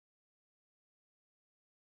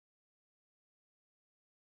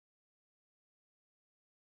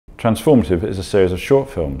Transformative is a series of short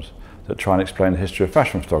films that try and explain the history of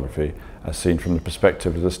fashion photography as seen from the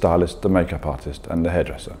perspective of the stylist, the makeup artist and the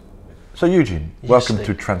hairdresser. So Eugene, welcome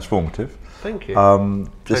to Transformative. Thank you.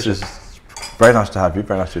 This is very nice to have you,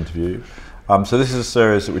 very nice to interview you. So this is a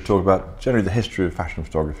series that we talk about generally the history of fashion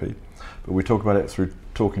photography, but we talk about it through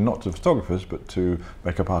talking not to photographers but to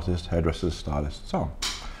makeup artists, hairdressers, stylists, so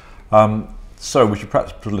on. So we should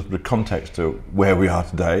perhaps put a little bit of context to where we are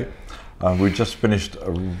today. We just finished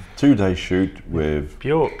a 2-day shoot with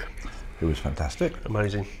Bjork. It was fantastic.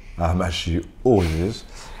 Amazing. Actually, always is.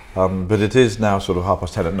 But it is now sort of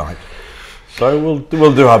 10:30 at night. So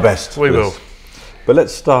we'll do our best. We will. But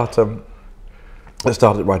let's start it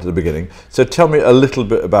right at the beginning. So tell me a little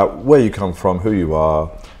bit about where you come from, who you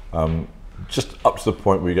are, just up to the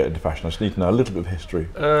point where you get into fashion. I just need to know a little bit of history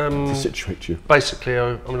to situate you. Basically,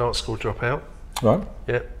 I'm an art school dropout. Right.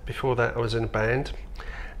 Yeah. Before that, I was in a band,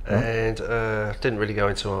 and didn't really go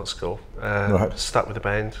into art school. Stuck with the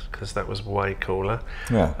band because that was way cooler.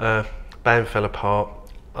 Yeah. Band fell apart.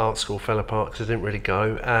 Art school fell apart because I didn't really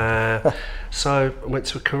go. So I went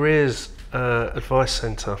to a careers advice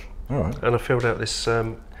centre. Right. And I filled out this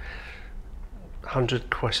 100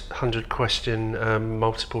 question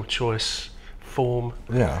multiple choice form.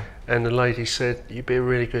 Yeah. And the lady said, "You'd be a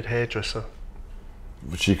really good hairdresser."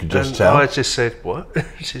 Which you could just and tell. I just said, "What?"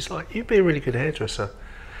 She's like, "You'd be a really good hairdresser."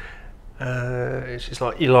 She's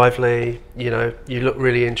like, "You're lively, you know, you look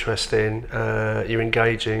really interesting, you're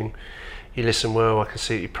engaging, you listen well, I can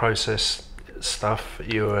see that you process stuff,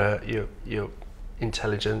 you're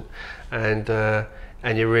intelligent, and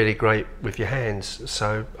you're really great with your hands,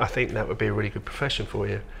 so I think that would be a really good profession for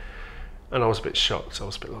you." And I was a bit shocked. I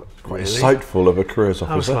was a bit like, Quite really? insightful of a careers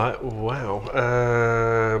officer. I was like, wow,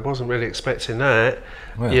 wasn't really expecting that,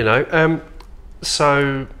 Yeah. you know.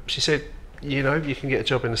 So she said, you know, you can get a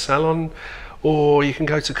job in a salon or you can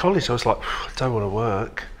go to college. I was like, I don't want to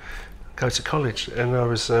work, go to college. And I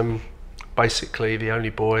was basically the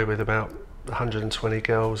only boy with about 120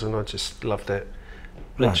 girls, and I just loved it.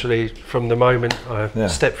 Literally from the moment I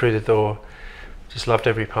stepped through the door, just loved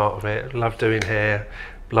every part of it. Loved doing hair,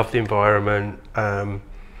 loved the environment. I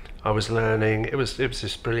was learning. It was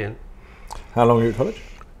just brilliant. How long were you at college?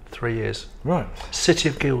 3 years. Right. City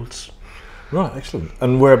of Guilds. Right, excellent.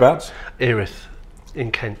 And whereabouts? Erith,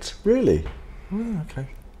 in Kent. Really? Oh, okay.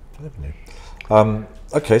 I never knew.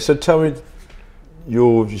 Okay, so tell me,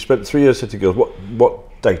 you spent 3 years at City Guilds.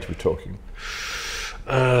 What date are we talking?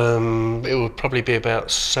 It would probably be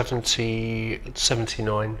about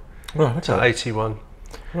 79 Right, okay. to 81.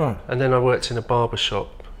 Right. And then I worked in a barber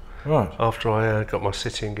shop Right. after I got my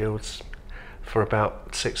City and Guilds for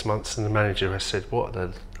about 6 months, and the manager has said, what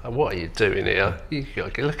are you doing here? You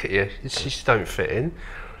gotta look at you. You just don't fit in.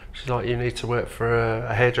 She's like, you need to work for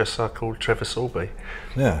a hairdresser called Trevor Soulby.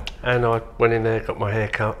 Yeah. And I went in there, got my hair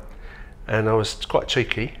cut, and I was quite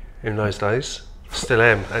cheeky in those days. Still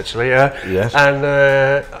am, actually. Yes. And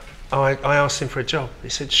I asked him for a job. He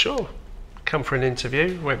said, sure, come for an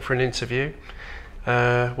interview. Went for an interview.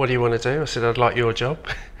 What do you want to do? I said, I'd like your job.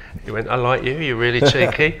 He went, I like you. You're really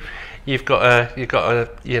cheeky. You've got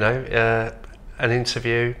an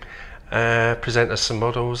interview. Present us some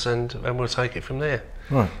models, and we'll take it from there.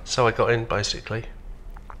 Right. So I got in, basically.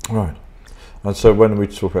 Right. And so when we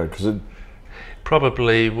talk about, because it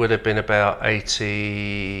Probably would have been about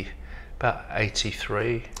 83.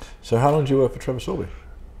 So how long did you work for Trevor Soulby?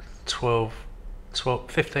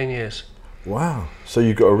 15 years. Wow. So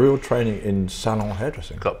you got a real training in salon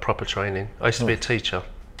hairdressing? Got proper training. I used to be a teacher.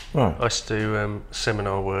 Right. I used to do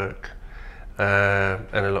seminar work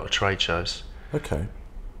and a lot of trade shows. Okay.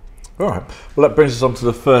 All right. Well, that brings us on to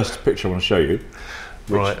the first picture I want to show you.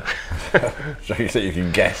 Right. So you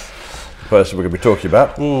can guess the person we're going to be talking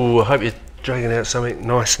about. Ooh, I hope you're dragging out something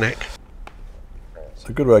nice, Nick. It's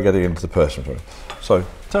a good way of getting into the person. So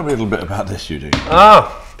tell me a little bit about this, Eugene.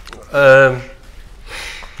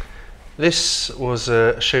 This was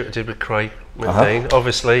a shoot I did with Craig McDean.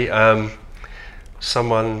 Obviously,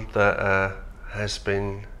 someone that has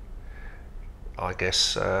been, I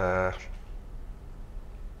guess,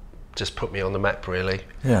 just put me on the map, really.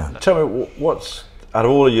 Yeah. Tell me, what's, out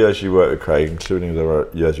of all the years you worked with Craig, including the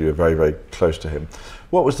years you were very, very close to him,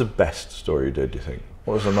 what was the best story you did, do you think?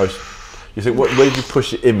 What was the most, you think, where did you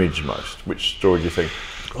push your image most? Which story do you think?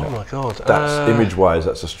 Oh my God. That's image-wise,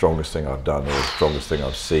 that's the strongest thing I've done, or the strongest thing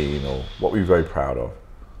I've seen, or what were you very proud of?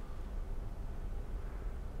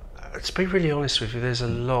 To be really honest with you, there's a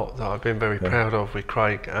lot that I've been very proud of with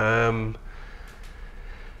Craig.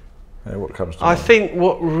 What comes to I mind? think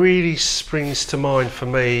what really springs to mind for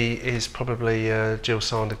me is probably Jil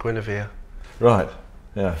Sander Guinevere. Right.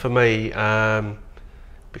 Yeah. For me,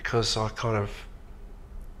 because I kind of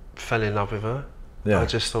fell in love with her. Yeah. I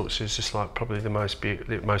just thought she was just like probably the most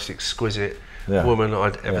exquisite Yeah. woman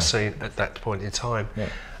I'd ever Yeah. seen at that point in time. Yeah.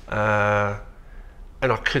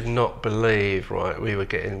 And I could not believe, right, we were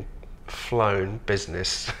getting flown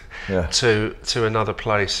business Yeah. to another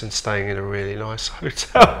place and staying in a really nice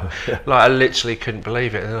hotel. Like I literally couldn't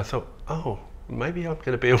believe it, and I thought, oh, maybe I'm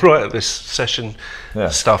going to be all right at this session Yeah.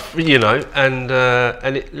 stuff, you know. And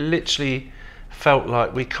it literally felt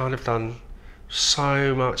like we kind of done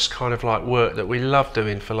so much kind of like work that we love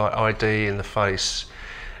doing for like ID in the face,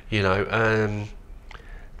 you know,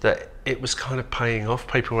 that it was kind of paying off.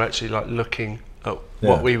 People were actually like looking at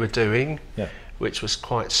what we were doing, which was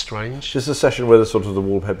quite strange. Just a session where the sort of the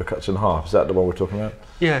wallpaper cuts in half. Is that the one we're talking about?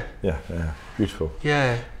 Yeah. Yeah, yeah, beautiful.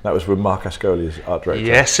 Yeah. That was with Mark Ascoli as art director.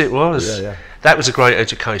 Yes, it was. Yeah, yeah. That was a great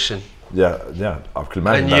education. Yeah, yeah. I could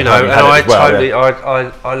imagine. And that, you know, having and had it I as well, totally,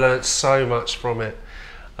 yeah. I learnt so much from it.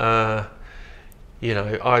 You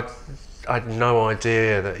know, I had no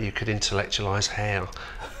idea that you could intellectualise hair.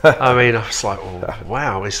 I mean, I was like, oh,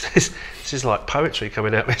 wow, this is like poetry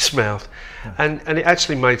coming out of his mouth, and it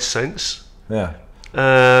actually made sense. Yeah.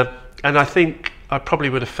 And I think I probably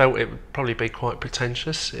would have felt it would probably be quite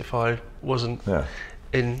pretentious if I wasn't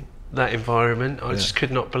in that environment. I just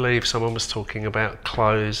could not believe someone was talking about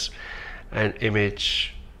clothes and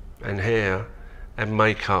image and hair and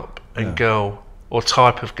makeup and girl or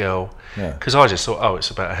type of girl, because I just thought, oh,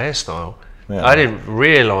 it's about a hairstyle. I didn't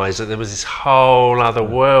realise that there was this whole other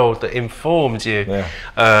world that informed you,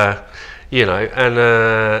 you know,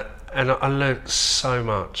 and I learnt so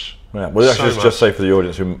much. Yeah. Well, actually, so just say for the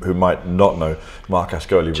audience who might not know, Mark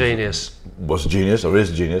Ascoli was a genius, or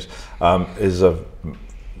is a genius, is a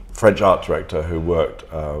French art director who worked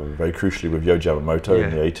very crucially with Yo Yamamoto in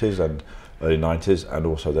the 80s and early 90s, and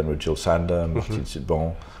also then with Jil Sander, Martin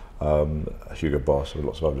Sitbon, Hugo Boss, and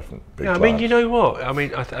lots of other different big clients. I mean, you know what? I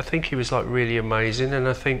mean, I think he was like really amazing, and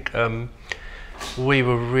I think we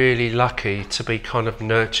were really lucky to be kind of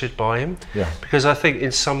nurtured by him. Yeah. Because I think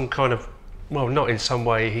in some kind of, well, not in some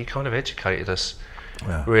way, he kind of educated us,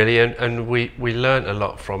 really, and we learnt a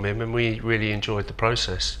lot from him, and we really enjoyed the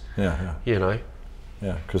process. You know.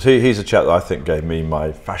 Yeah, because he's a chap that I think gave me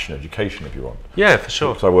my fashion education, if you want. Yeah, for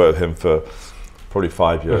sure. Because I worked with him for probably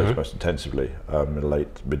 5 years, most intensively, in the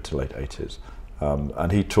mid to late 80s.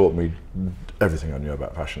 And he taught me everything I knew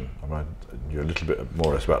about fashion. I mean, I knew a little bit more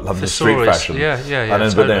or less about London street fashion. Yeah. And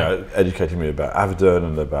then, but then educating me about Avedon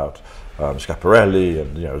and about Schiaparelli,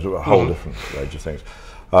 and you know, it was a whole different range of things.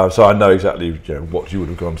 So I know exactly what you would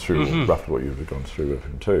have gone through, or roughly what you would have gone through with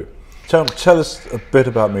him too. Tell us a bit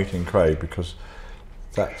about meeting Craig, because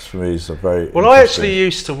that's for me is a very I actually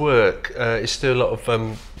used to work, used to do a lot of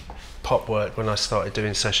pop work when I started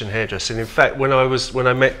doing session hairdressing. In fact, when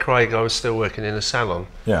I met Craig, I was still working in a salon,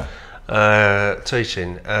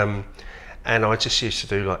 teaching, and I just used to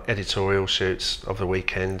do like editorial shoots of the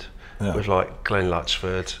weekend with like Glenn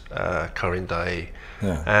Luchford, Corinne Day,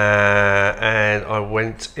 and I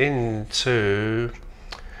went into,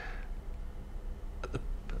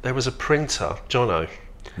 there was a printer, Jono,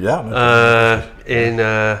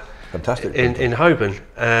 fantastic in Holborn,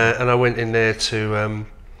 and I went in there to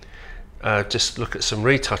just look at some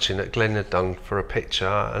retouching that Glenn had done for a picture,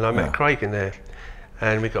 and I met Craig in there,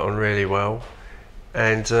 and we got on really well,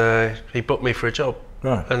 and he booked me for a job,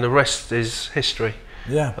 and the rest is history.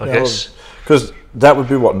 I guess. Because that would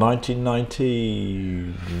be what,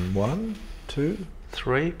 1991, 2,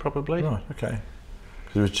 3 probably. Right, okay.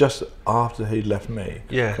 Because it was just after he'd left me.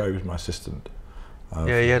 Craig was my assistant.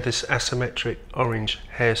 He had this asymmetric orange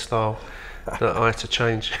hairstyle that I had to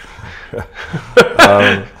change.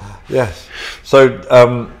 Yes. So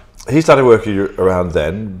he started working around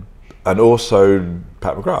then, and also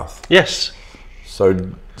Pat McGrath. Yes. So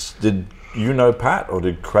did you know Pat, or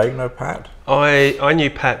did Craig know Pat? I knew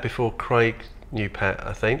Pat before Craig knew Pat,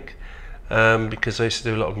 I think, because I used to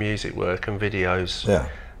do a lot of music work and videos.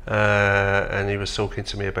 And he was talking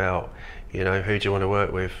to me about, who do you want to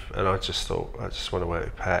work with? And I just thought, I just want to work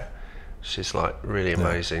with Pat. She's like really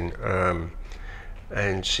amazing,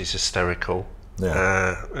 and she's hysterical,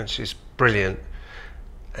 and she's brilliant.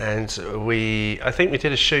 And I think we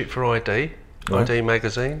did a shoot for ID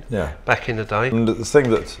magazine back in the day. And the thing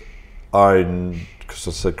that because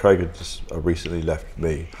I said Craig had just recently left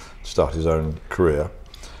me to start his own career,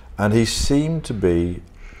 and he seemed to be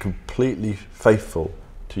completely faithful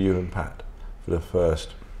to you and Pat for the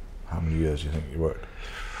first, how many years do you think you worked?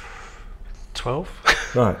 12.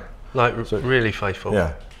 Right. Like really faithful.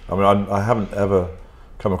 Yeah. I mean, I haven't ever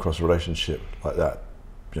come across a relationship like that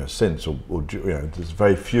since, or there's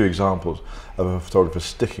very few examples of a photographer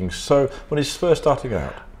sticking so, when he's first starting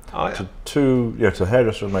out, to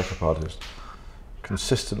hairdresser and makeup artist,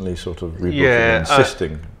 consistently sort of rebooking and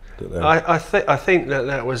insisting. I think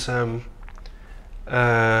that was a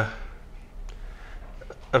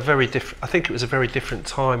very different. I think it was a very different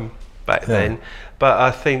time back then, but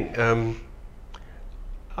I think.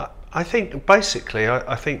 I think basically,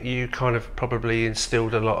 I think you kind of probably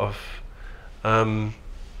instilled a lot of.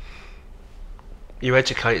 You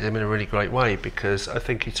educated them in a really great way, because I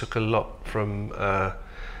think you took a lot from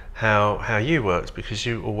how you worked, because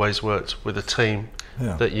you always worked with a team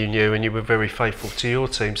that you knew, and you were very faithful to your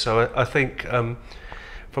team. So I think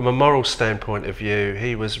from a moral standpoint of view,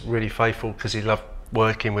 he was really faithful because he loved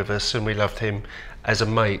working with us, and we loved him as a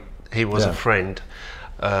mate. He was a friend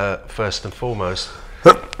first and foremost.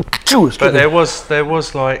 But there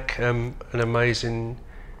was like an amazing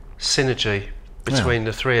synergy between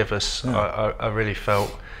the three of us. I really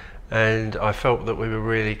felt, and I felt that we were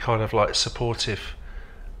really kind of like supportive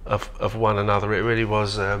of one another. It really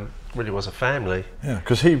was a family. Yeah,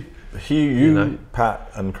 because you, Pat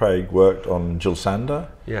and Craig worked on Jil Sander,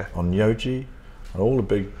 on Yogi, and all the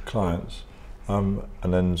big clients, and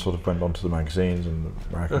then sort of went on to the magazines and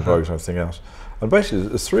American Vogue and everything else. And basically,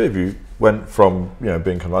 the three of you went from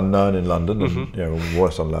being kind of unknown in London, and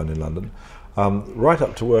worse unknown in London, right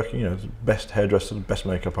up to working, the best hairdresser, the best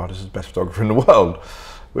makeup artist, the best photographer in the world,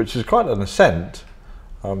 which is quite an ascent.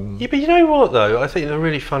 Yeah, but you know what though? I think the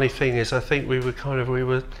really funny thing is, I think we were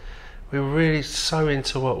really so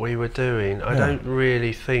into what we were doing. I don't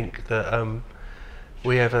really think that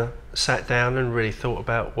we ever sat down and really thought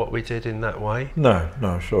about what we did in that way.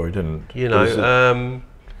 No, sure, we didn't.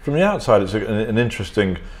 From the outside, it's a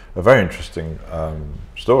very interesting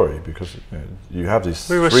story, because you have these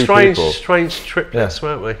we were three strange triplets,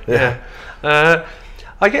 weren't we? Yeah.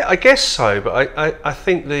 I guess so, but I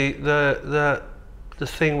think the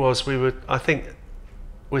thing was I think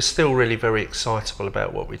we're still really very excitable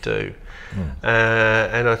about what we do,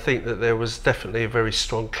 and I think that there was definitely a very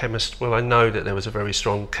strong chemistry. Well, I know that there was a very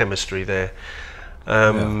strong chemistry there,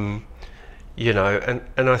 and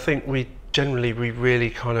I think we really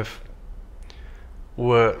kind of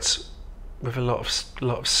worked with a lot of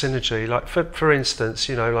synergy. Like for instance,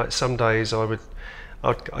 like some days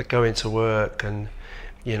I'd go into work, and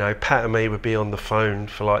Pat and me would be on the phone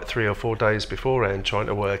for like 3 or 4 days beforehand, trying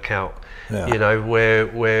to work out where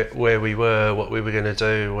we were, what we were going to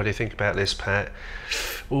do. What do you think about this, Pat?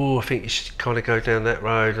 Oh, I think you should kind of go down that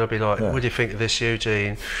road. And I'd be like, what do you think of this,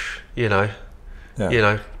 Eugene?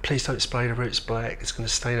 Please don't spray the roots black, it's going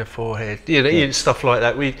to stain her forehead. Stuff like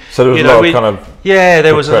that. So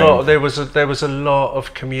there was a lot of kind of there was a lot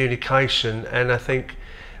of communication, and I think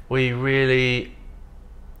we really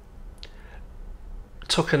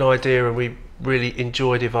took an idea and we really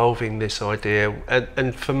enjoyed evolving this idea.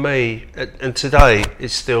 And for me, and today I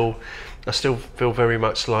still feel very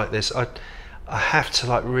much like this. I have to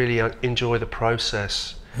like really enjoy the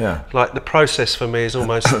process. Yeah. Like the process for me is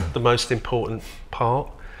almost the most important part.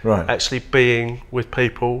 Right. Actually being with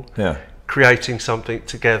people, creating something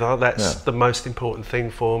together, that's the most important thing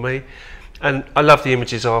for me. And I love the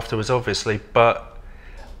images afterwards, obviously, but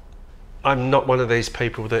I'm not one of these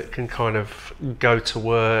people that can kind of go to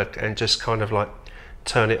work and just kind of like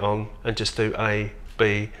turn it on and just do A,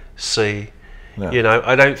 B, C.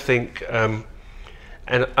 I don't think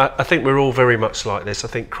and I think we're all very much like this. I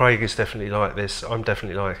think Craig is definitely like this. I'm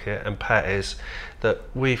definitely like it, and Pat is. That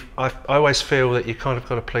I always feel that you kind of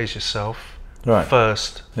got to please yourself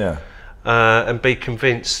first, and be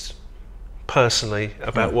convinced personally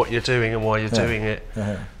about what you're doing and why you're doing it.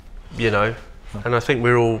 And I think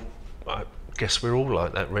I guess we're all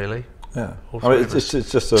like that, really. Yeah. I mean, it's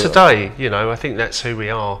just today. I think that's who we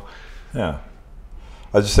are. Yeah.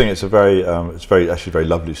 I just think it's actually a very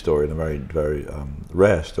lovely story, and a very, very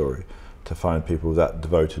rare story to find people that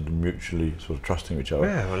devoted and mutually sort of trusting each other.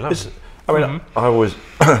 Yeah, I love it. I mean, I always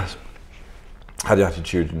had the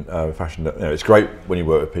attitude in fashion that it's great when you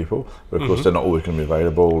work with people, but of course they're not always going to be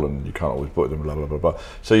available, and you can't always book them, blah blah blah blah.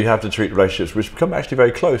 So you have to treat relationships which become actually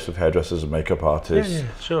very close with hairdressers and makeup artists. Yeah,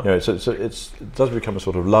 sure. So it does become a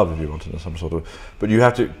sort of love, if you want to, some sort of. But you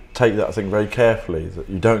have to take that, I think, very carefully, that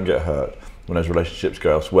you don't get hurt when those relationships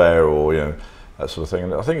go elsewhere, or that sort of thing.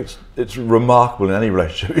 And I think it's remarkable in any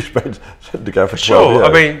relationship you spend to go for 12 years.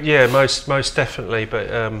 I mean, most definitely. But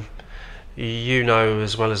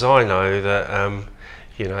as well as I know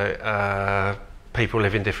that people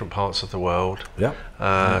live in different parts of the world.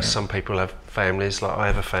 Some people have families. Like I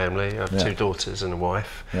have a family. I have 2 daughters and a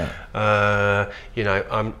wife.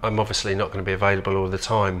 I'm obviously not going to be available all the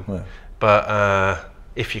time. But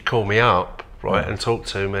if you call me up, right, and talk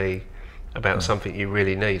to me about something you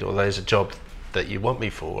really need, or there's a job that you want me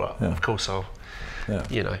for, of course I'll,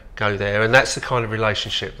 you know, go there. And that's the kind of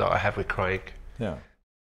relationship that I have with Craig. Yeah.